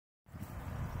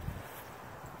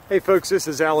Hey folks, this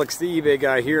is Alex, the eBay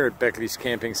guy here at Beckley's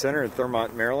Camping Center in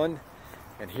Thurmont, Maryland.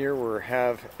 And here we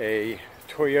have a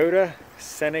Toyota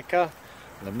Scienna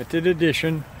limited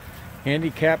edition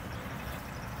handicap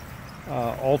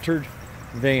altered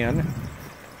van.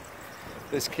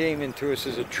 This came into us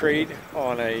as a trade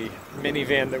on a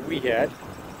minivan that we had.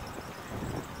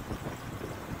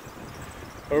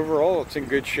 Overall, it's in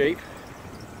good shape.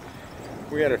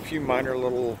 We had a few minor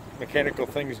little mechanical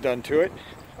things done to it.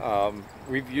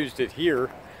 We've used it here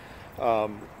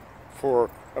for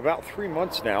about 3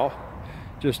 months now,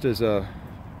 just as a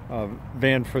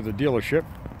van for the dealership,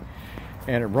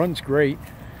 and it runs great.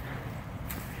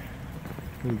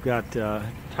 We've got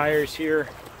tires here,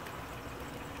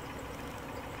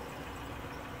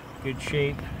 good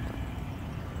shape,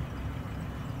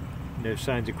 no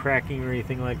signs of cracking or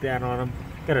anything like that on them.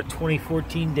 Got a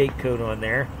 2014 date code on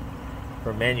there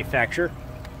from manufacturer.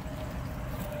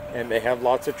 And they have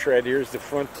lots of tread. Here's the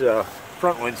front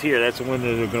ones here. That's the one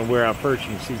that are going to wear out first.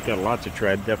 You can see it's got lots of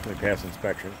tread. Definitely pass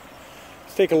inspection.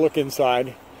 Let's take a look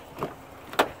inside.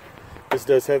 This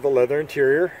does have the leather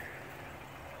interior.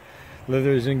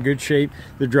 Leather is in good shape.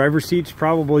 The driver's seat's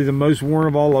probably the most worn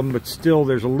of all of them, but still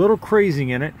there's a little crazing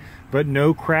in it, but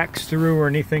no cracks through or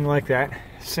anything like that.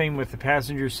 Same with the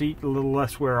passenger seat, a little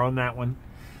less wear on that one.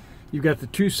 You've got the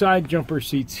two side jumper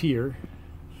seats here.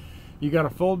 You got a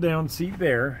fold down seat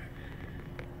there.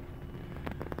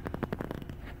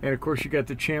 And of course you got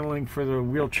the channeling for the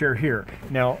wheelchair here.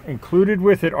 Now included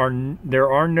with it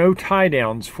there are no tie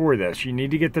downs for this. You need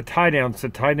to get the tie downs to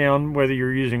tie down whether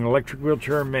you're using electric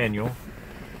wheelchair or manual.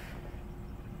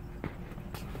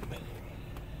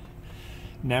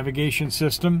 Navigation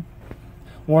system,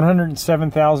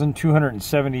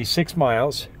 107,276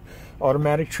 miles.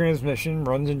 Automatic transmission,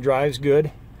 runs and drives good.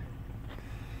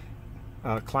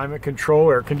 Climate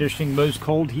control, air conditioning blows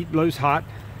cold, heat blows hot.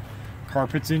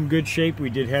 Carpet's in good shape.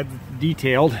 We did have it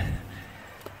detailed.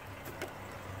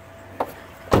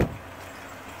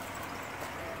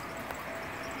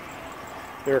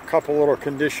 There are a couple little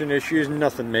condition issues,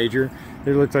 nothing major.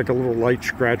 It looks like a little light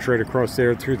scratch right across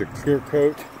there through the clear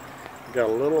coat. Got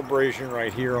a little abrasion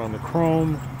right here on the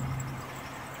chrome.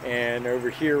 And over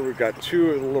here we've got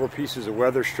two of the little pieces of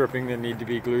weather stripping that need to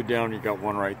be glued down. You got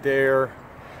one right there.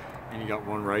 And you got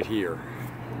one right here.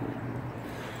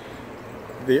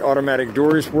 The automatic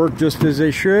doors work just as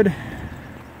they should.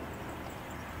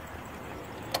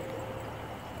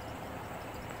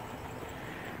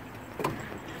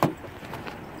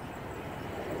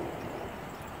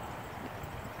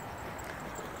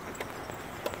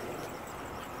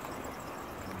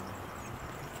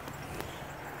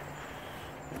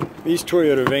 These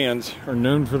Toyota vans are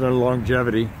known for their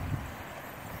longevity.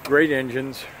 Great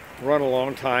engines. Run a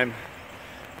long time,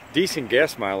 decent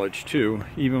gas mileage too,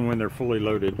 even when they're fully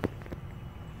loaded.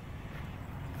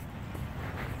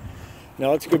 Now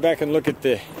let's go back and look at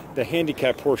the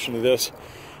handicap portion of this.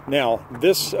 Now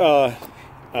this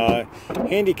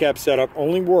handicap setup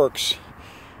only works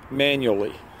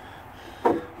manually.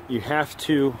 You have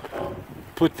to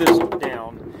put this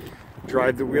down,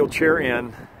 drive the wheelchair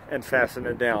in, and fasten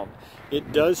it down.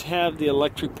 It does have the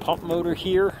electric pump motor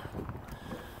here.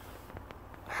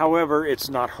 However, it's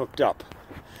not hooked up.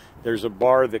 There's a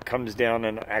bar that comes down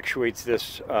and actuates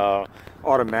this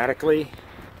automatically,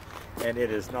 and it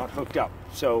is not hooked up.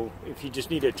 So if you just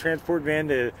need a transport van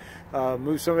to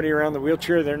move somebody around the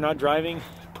wheelchair, they're not driving,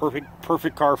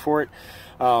 perfect car for it.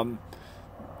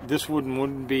 This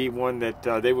wouldn't be one that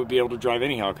they would be able to drive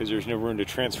anyhow, because there's no room to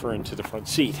transfer into the front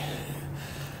seat.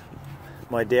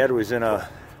 My dad was in a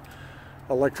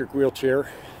electric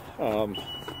wheelchair.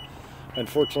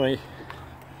 Unfortunately,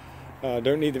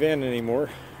 don't need the van anymore.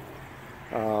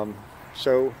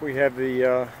 So we have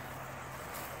the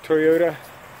Toyota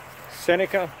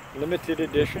Scienna limited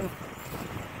edition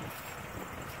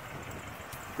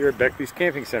here at Beckley's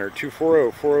Camping Center,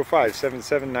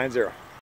 240-405-7790.